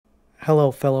Hello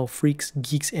fellow freaks,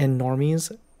 geeks, and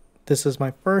normies. This is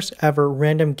my first ever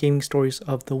random gaming stories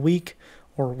of the week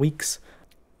or weeks.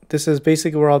 This is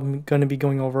basically where I'm going to be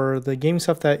going over the game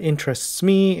stuff that interests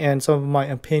me and some of my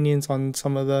opinions on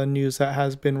some of the news that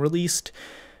has been released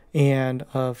and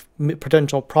of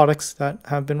potential products that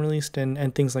have been released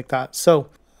and things like that. So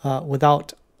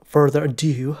without further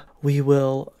ado, we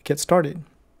will get started.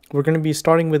 We're going to be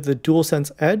starting with the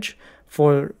Dualsense Edge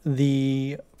for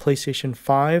the PlayStation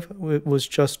 5. It was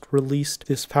just released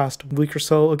this past week or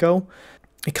so ago.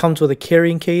 It comes with a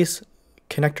carrying case,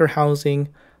 connector housing,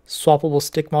 swappable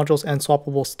stick modules and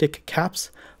swappable stick caps,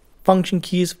 function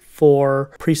keys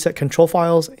for preset control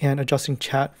files and adjusting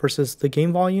chat versus the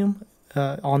game volume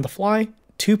on the fly,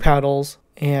 2 paddles,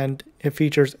 and it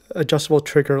features adjustable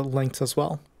trigger lengths as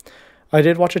well. I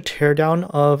did watch a teardown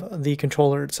of the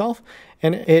controller itself,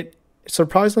 and it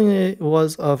surprisingly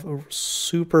was of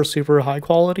super high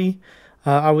quality.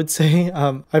 I would say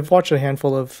I've watched a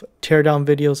handful of teardown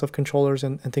videos of controllers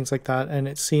and things like that, and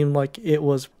it seemed like it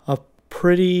was a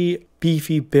pretty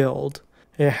beefy build.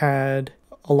 It had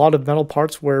a lot of metal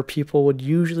parts where people would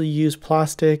usually use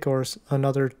plastic or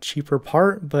another cheaper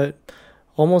part, but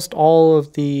almost all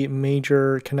of the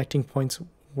major connecting points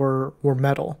were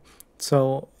metal.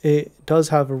 So it does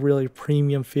have a really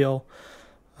premium feel.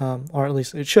 Or at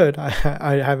least it should.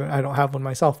 I don't have one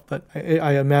myself, but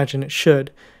I imagine it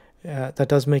should. That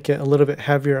does make it a little bit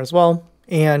heavier as well.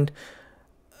 And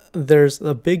there's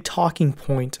a big talking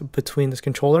point between this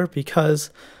controller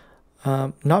because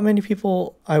not many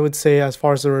people, I would say, as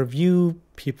far as the review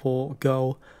people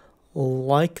go,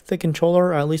 like the controller.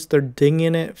 Or at least they're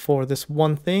dinging it for this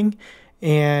one thing.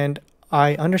 And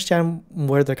I understand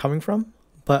where they're coming from,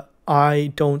 but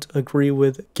I don't agree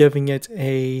with giving it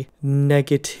a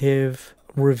negative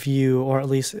review, or at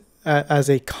least as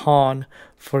a con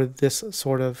for this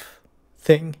sort of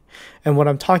thing. And what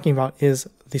I'm talking about is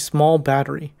the small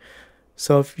battery.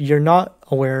 So if you're not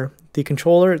aware, the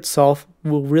controller itself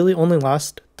will really only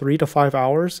last 3 to 5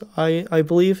 hours, I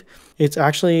believe. It's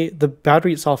actually, the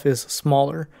battery itself is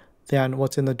smaller than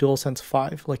what's in the Dualsense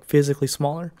 5, like physically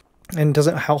smaller, and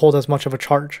doesn't hold as much of a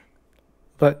charge.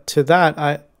 But to that,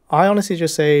 I honestly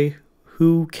just say,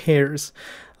 who cares?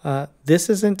 This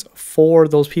isn't for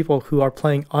those people who are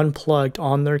playing unplugged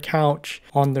on their couch,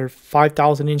 on their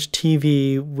 5,000-inch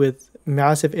TV with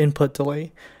massive input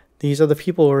delay. These are the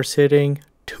people who are sitting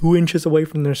 2 inches away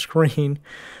from their screen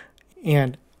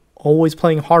and always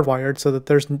playing hardwired so that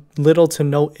there's little to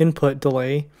no input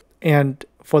delay. And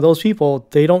for those people,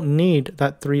 they don't need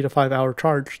that 3 to 5 hour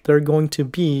charge. They're going to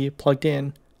be plugged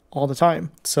in all the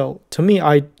time. So to me,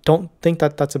 I don't think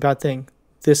that that's a bad thing.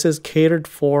 This is catered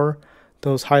for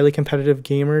those highly competitive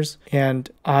gamers, and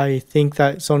I think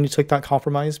that Sony took that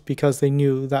compromise because they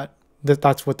knew that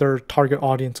that's what their target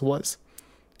audience was.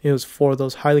 It was for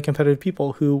those highly competitive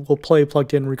people who will play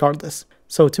plugged in regardless.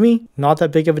 So to me, not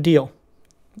that big of a deal.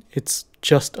 It's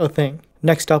just a thing.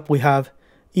 Next up, we have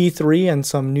E3 and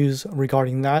some news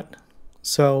regarding that.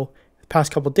 So the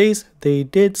past couple of days, they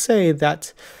did say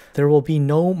that there will be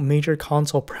no major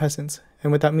console presence.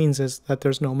 And what that means is that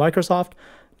there's no Microsoft,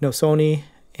 no Sony,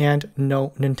 and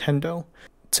no Nintendo.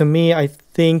 To me, I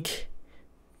think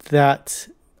that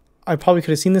I probably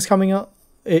could have seen this coming up.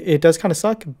 It does kind of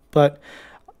suck, but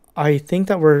I think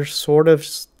that we're sort of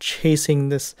chasing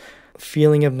this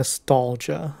feeling of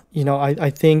nostalgia. You know, I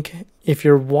think if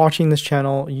you're watching this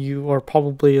channel, you are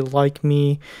probably like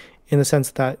me in the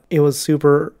sense that it was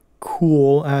super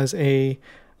cool as a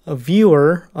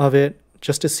viewer of it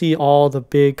just to see all the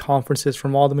big conferences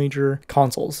from all the major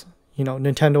consoles. You know,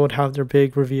 Nintendo would have their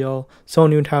big reveal,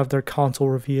 Sony would have their console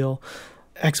reveal,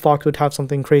 Xbox would have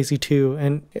something crazy too,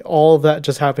 and all of that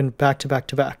just happened back to back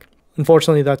to back.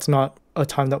 Unfortunately, that's not a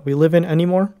time that we live in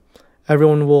anymore.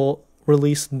 Everyone will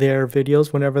release their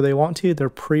videos whenever they want to, their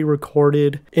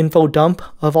pre-recorded info dump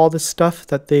of all this stuff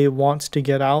that they want to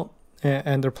get out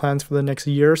and their plans for the next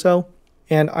year or so.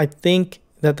 And I think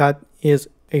that that is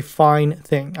a fine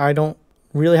thing. I don't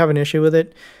really have an issue with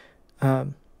it.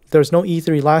 There's no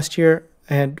E3 last year,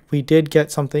 and we did get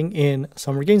something in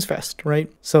Summer Games Fest, right?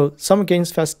 So Summer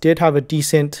Games Fest did have a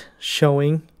decent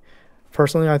showing.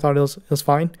 Personally, I thought it was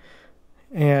fine.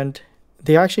 And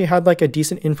they actually had like a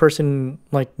decent in-person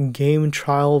like game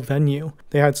trial venue.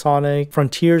 They had Sonic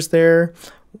Frontiers there,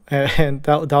 and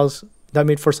that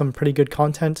made for some pretty good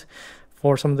content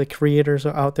for some of the creators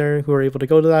out there who were able to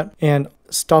go to that. And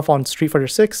stuff on Street Fighter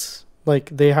 6,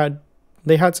 like they had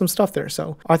some stuff there.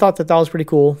 So I thought that was pretty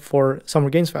cool for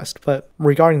Summer Games Fest. But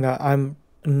regarding that, I'm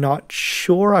not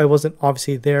sure. I wasn't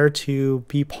obviously there to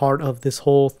be part of this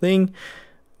whole thing.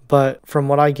 But from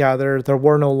what I gather, there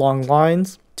were no long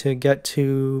lines. to get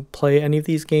to play any of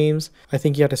these games. I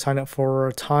think you had to sign up for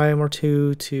a time or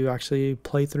two to actually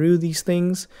play through these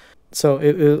things. So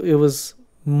it was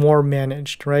more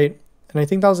managed, right? And I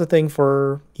think that was the thing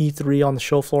for E3 on the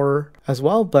show floor as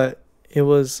well, but it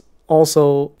was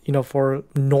also, you know, for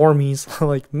normies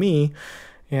like me,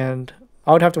 and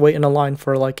I would have to wait in a line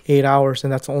for like 8 hours,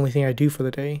 and that's the only thing I do for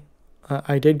the day.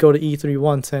 I did go to E3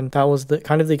 once, and that was the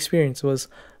kind of the experience. It was,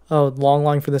 oh, long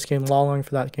line for this game, long line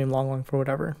for that game, long line for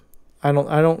whatever. I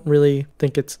don't really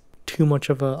think it's too much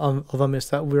of a miss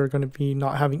that we're going to be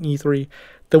not having E3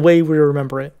 the way we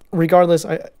remember it. Regardless,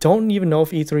 I don't even know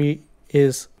if E3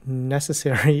 is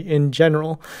necessary in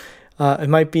general. It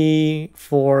might be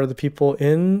for the people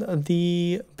in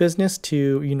the business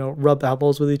to, you know, rub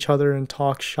elbows with each other and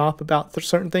talk shop about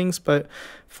certain things. But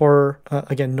for,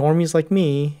 again, normies like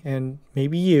me and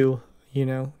maybe you, you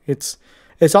know, it's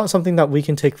not something that we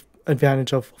can take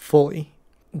advantage of fully.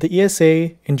 The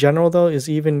ESA in general, though, is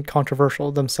even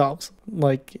controversial themselves.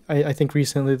 Like, I think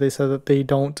recently they said that they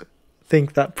don't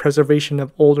think that preservation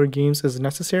of older games is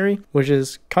necessary, which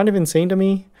is kind of insane to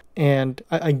me. And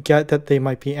I get that they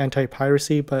might be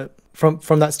anti-piracy, but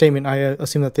from that statement, I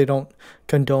assume that they don't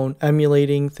condone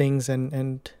emulating things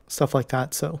and stuff like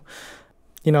that. So,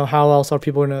 you know, how else are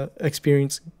people going to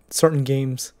experience certain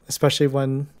games, especially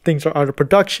when things are out of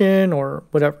production or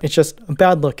whatever? It's just a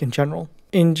bad look in general.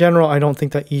 In general, I don't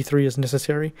think that E3 is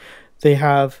necessary. They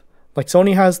have, like,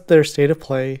 Sony has their State of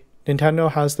Play,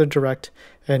 Nintendo has their Direct,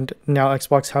 and now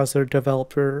Xbox has their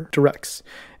Developer Directs.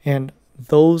 And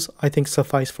those, I think,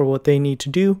 suffice for what they need to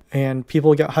do, and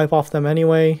people get hype off them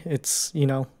anyway. It's, you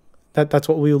know, that's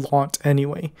what we want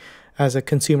anyway as a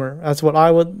consumer. That's what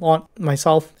I would want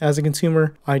myself as a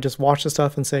consumer. I just watch the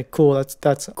stuff and say, cool,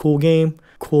 that's a cool game,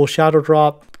 cool shadow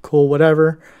drop, cool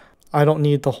whatever. I don't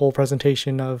need the whole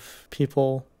presentation of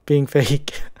people being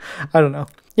fake. I don't know.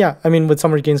 Yeah, I mean, with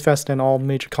Summer Games Fest and all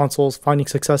major consoles finding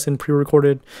success in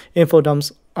pre-recorded info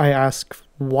dumps, I ask,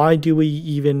 why do we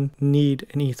even need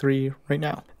an E3 right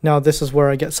now? Now, this is where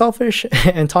I get selfish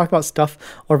and talk about stuff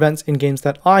or events in games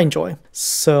that I enjoy.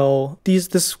 So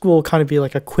this will kind of be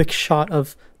like a quick shot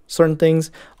of certain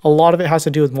things. A lot of it has to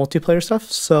do with multiplayer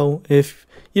stuff. So if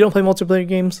you don't play multiplayer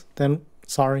games, then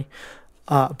sorry.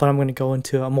 But I'm going to go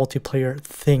into a multiplayer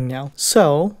thing now.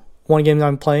 So one game that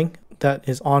I'm playing that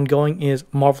is ongoing is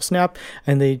Marvel Snap,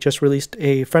 and they just released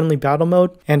a friendly battle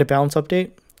mode and a balance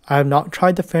update. I have not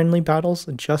tried the friendly battles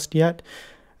just yet.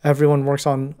 Everyone works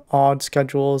on odd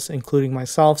schedules, including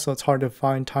myself, so it's hard to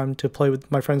find time to play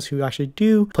with my friends who actually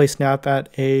do play Snap at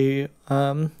a,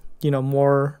 you know,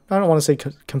 more, I don't want to say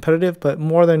competitive, but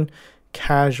more than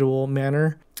casual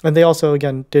manner. And they also,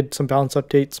 again, did some balance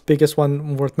updates. Biggest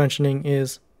one worth mentioning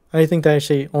is, I think they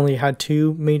actually only had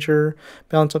 2 major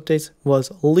balance updates,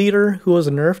 was Leader, who was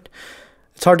nerfed.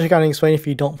 It's hard to kind of explain if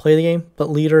you don't play the game, but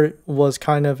Leader was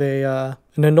kind of an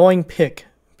annoying pick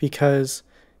because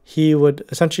he would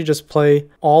essentially just play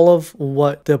all of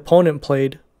what the opponent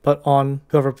played, but on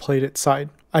whoever played its side.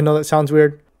 I know that sounds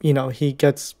weird. You know, he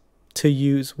gets to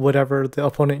use whatever the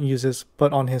opponent uses,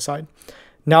 but on his side.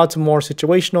 Now it's more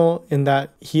situational in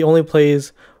that he only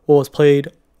plays what was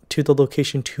played to the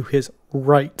location to his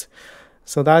right.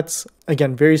 So that's,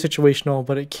 again, very situational,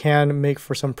 but it can make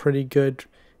for some pretty good,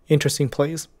 interesting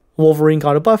plays. Wolverine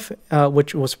got a buff,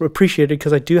 which was appreciated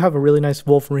because I do have a really nice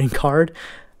Wolverine card.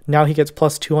 Now he gets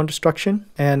 +2 on destruction,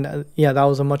 and yeah, that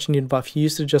was a much needed buff. He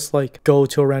used to just like go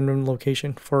to a random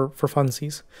location for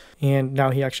funsies, and now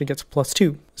he actually gets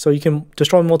 +2. So you can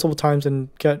destroy him multiple times and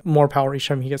get more power each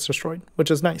time he gets destroyed,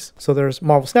 which is nice. So there's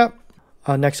Marvel Snap.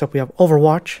 Next up we have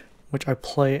Overwatch, which I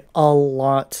play a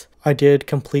lot. I did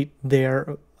complete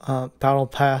their battle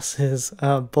passes,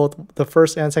 both the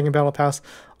first and second battle pass,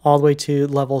 all the way to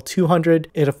level 200.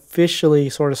 It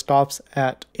officially sort of stops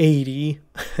at 80.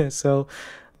 So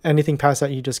anything past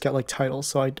that, you just get like titles.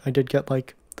 So I did get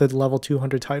like the level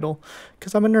 200 title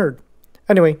because I'm a nerd.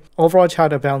 Anyway, Overwatch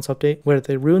had a balance update where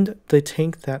they ruined the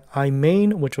tank that I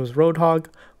main, which was Roadhog,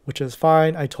 which is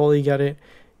fine. I totally get it.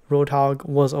 Roadhog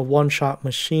was a one-shot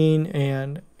machine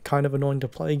and kind of annoying to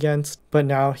play against, but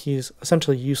now he's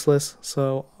essentially useless.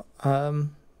 So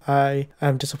I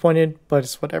am disappointed, but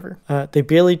it's whatever. They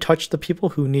barely touched the people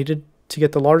who needed to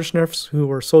get the largest nerfs, who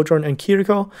were Sojourn and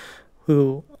Kiriko,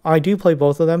 who I do play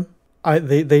both of them.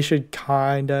 They should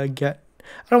kind of get,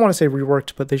 I don't want to say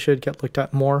reworked, but they should get looked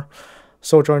at more.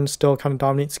 Sojourn still kind of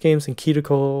dominates games, and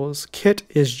Kiriko's kit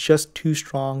is just too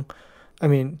strong. I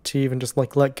mean, to even just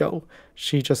like let go.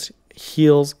 She just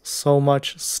heals so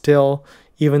much still,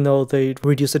 even though they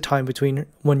reduce the time between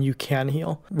when you can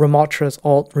heal. Ramatra's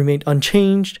ult remained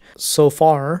unchanged so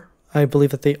far. I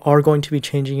believe that they are going to be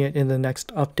changing it in the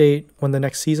next update when the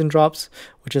next season drops,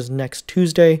 which is next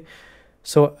Tuesday.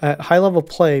 So at high level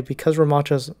play, because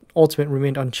Ramacha's ultimate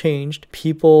remained unchanged,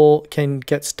 people can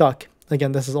get stuck.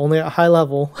 Again, this is only at high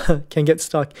level, can get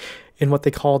stuck in what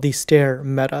they call the stare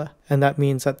meta. And that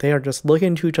means that they are just looking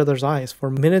into each other's eyes for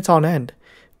minutes on end,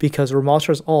 because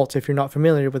Ramacha's ult, if you're not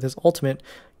familiar with his ultimate,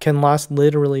 can last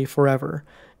literally forever,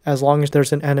 as long as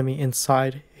there's an enemy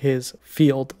inside his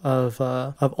field of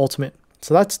ultimate.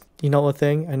 So that's, a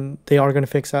thing, and they are going to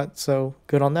fix that, so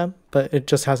good on them, but it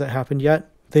just hasn't happened yet.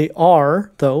 They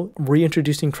are, though,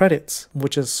 reintroducing credits,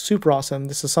 which is super awesome.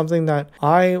 This is something that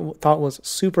I thought was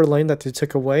super lame that they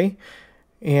took away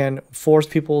and forced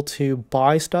people to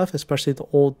buy stuff, especially the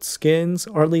old skins,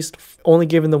 or at least only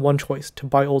given the one choice to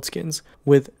buy old skins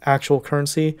with actual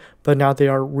currency. But now they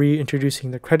are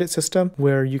reintroducing the credit system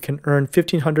where you can earn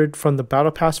 1,500 from the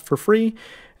battle pass for free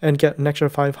and get an extra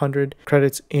 500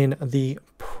 credits in the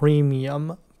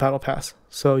premium battle pass.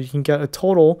 So you can get a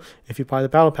total, if you buy the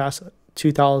battle pass,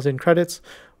 2,000 credits,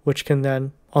 which can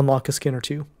then unlock a skin or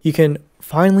two. You can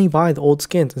finally buy the old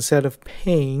skins instead of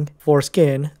paying for a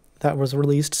skin that was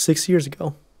released 6 years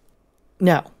ago.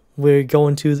 Now, we're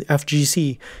going to the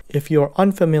FGC. If you're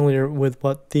unfamiliar with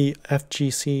what the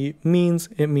FGC means,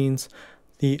 it means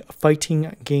the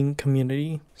Fighting Game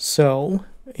Community. So,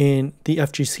 in the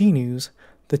FGC news,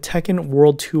 the Tekken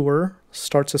World Tour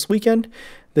starts this weekend.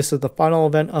 This is the final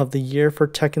event of the year for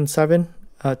Tekken 7.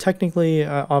 Technically,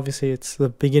 obviously, it's the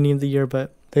beginning of the year,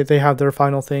 but they have their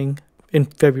final thing in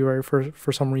February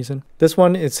for some reason. This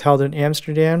one is held in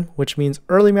Amsterdam, which means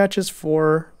early matches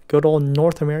for good old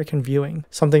North American viewing.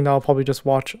 Something that I'll probably just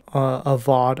watch a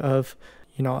VOD of,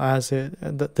 as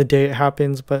the day it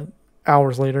happens, but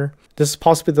hours later. This is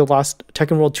possibly the last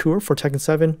Tekken World Tour for Tekken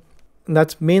 7. And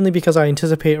that's mainly because I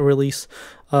anticipate a release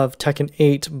of Tekken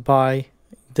 8 by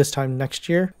this time next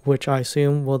year, which I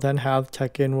assume will then have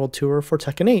Tekken World Tour for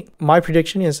Tekken 8. My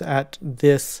prediction is at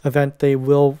this event they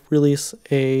will release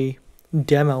a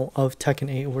demo of Tekken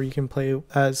 8 where you can play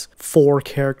as 4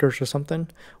 characters or something,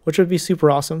 which would be super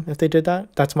awesome if they did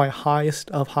that. That's my highest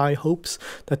of high hopes,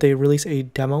 that they release a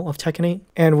demo of Tekken 8.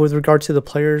 And with regard to the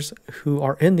players who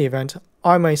are in the event,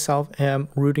 I myself am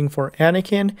rooting for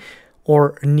Anakin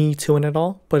or Knee to win it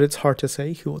all, but it's hard to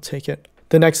say who will take it.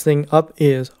 The next thing up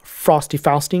is Frosty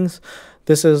Faustings.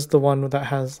 This is the one that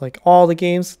has like all the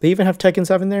games. They even have Tekken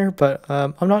 7 there, but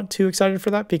I'm not too excited for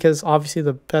that because obviously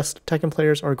the best Tekken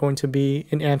players are going to be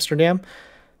in Amsterdam.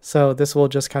 So this will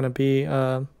just kind of be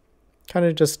I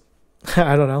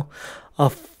don't know, a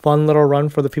fun little run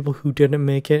for the people who didn't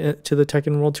make it to the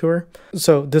Tekken World Tour.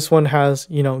 So this one has,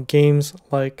 games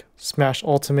like Smash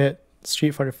Ultimate,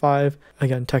 Street Fighter 5,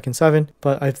 again Tekken 7,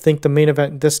 but I think the main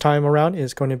event this time around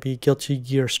is going to be Guilty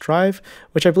Gear Strive,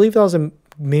 which I believe that was a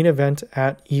main event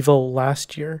at Evo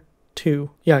last year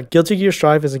too. Yeah, Guilty Gear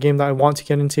Strive is a game that I want to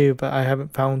get into, but I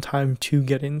haven't found time to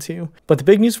get into. But the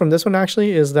big news from this one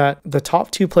actually is that the top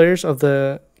 2 players of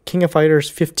the King of Fighters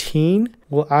 15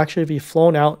 will actually be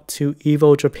flown out to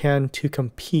Evo Japan to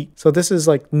compete. So this is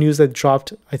like news that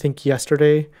dropped I think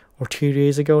yesterday or 2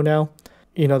 days ago now.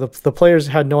 The players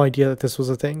had no idea that this was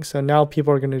a thing. So now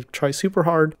people are going to try super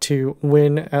hard to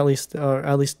win at least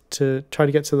to try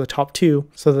to get to the top 2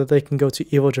 so that they can go to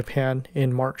Evo Japan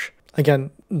in March.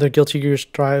 Again, the Guilty Gear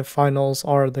Strive finals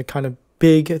are the kind of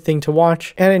big thing to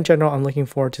watch. And in general, I'm looking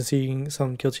forward to seeing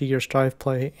some Guilty Gear Strive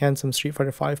play and some Street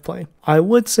Fighter 5 play. I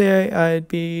would say I'd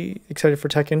be excited for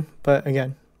Tekken, but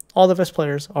again, all the best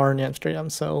players are in Amsterdam,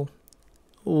 so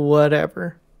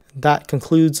whatever. That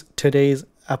concludes today's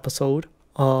episode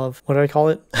of, what did I call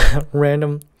it?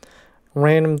 random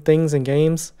things and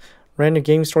games, random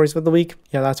game stories of the week.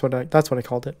 Yeah, that's what I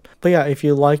called it. But yeah, if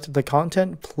you liked the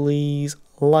content, please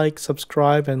like,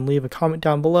 subscribe, and leave a comment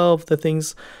down below of the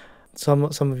things, some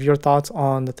of your thoughts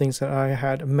on the things that I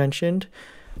had mentioned.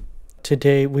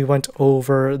 Today we went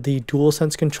over the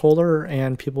Dualsense controller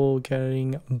and people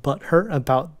getting butthurt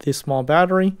about the small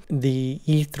battery, the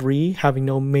E3 having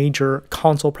no major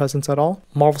console presence at all,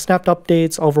 Marvel Snap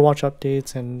updates, Overwatch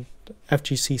updates, and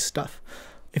FGC stuff.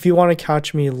 If you want to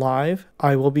catch me live,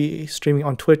 I will be streaming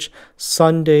on Twitch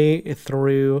Sunday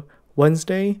through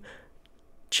Wednesday,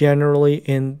 generally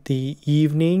in the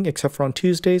evening, except for on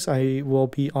Tuesdays. I will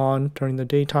be on during the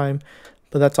daytime,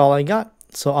 but that's all I got.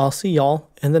 So I'll see y'all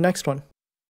in the next one.